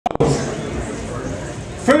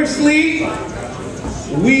Firstly,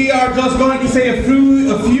 we are just going to say a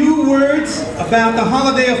few words about the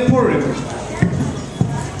holiday of Purim.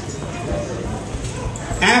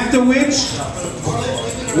 After which,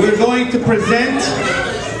 we're going to present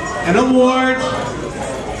an award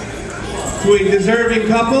to a deserving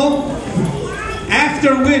couple.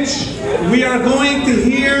 After which, we are going to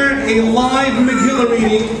hear a live Megillah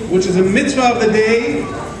reading, which is a mitzvah of the day,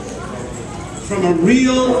 from a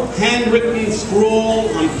real handwritten scroll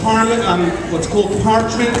on what's called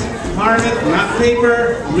parchment, not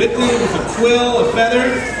paper, written with a quill, a feather.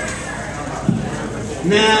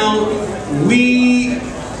 Now, we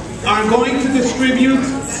are going to distribute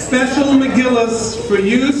special Megillahs for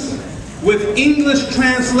use with English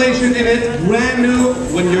translation in it, brand new.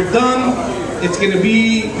 When you're done, it's going to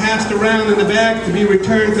be passed around in the bag to be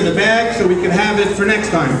returned to the bag so we can have it for next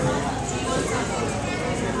time.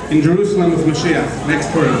 In Jerusalem with Mashiach,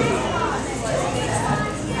 next Purim.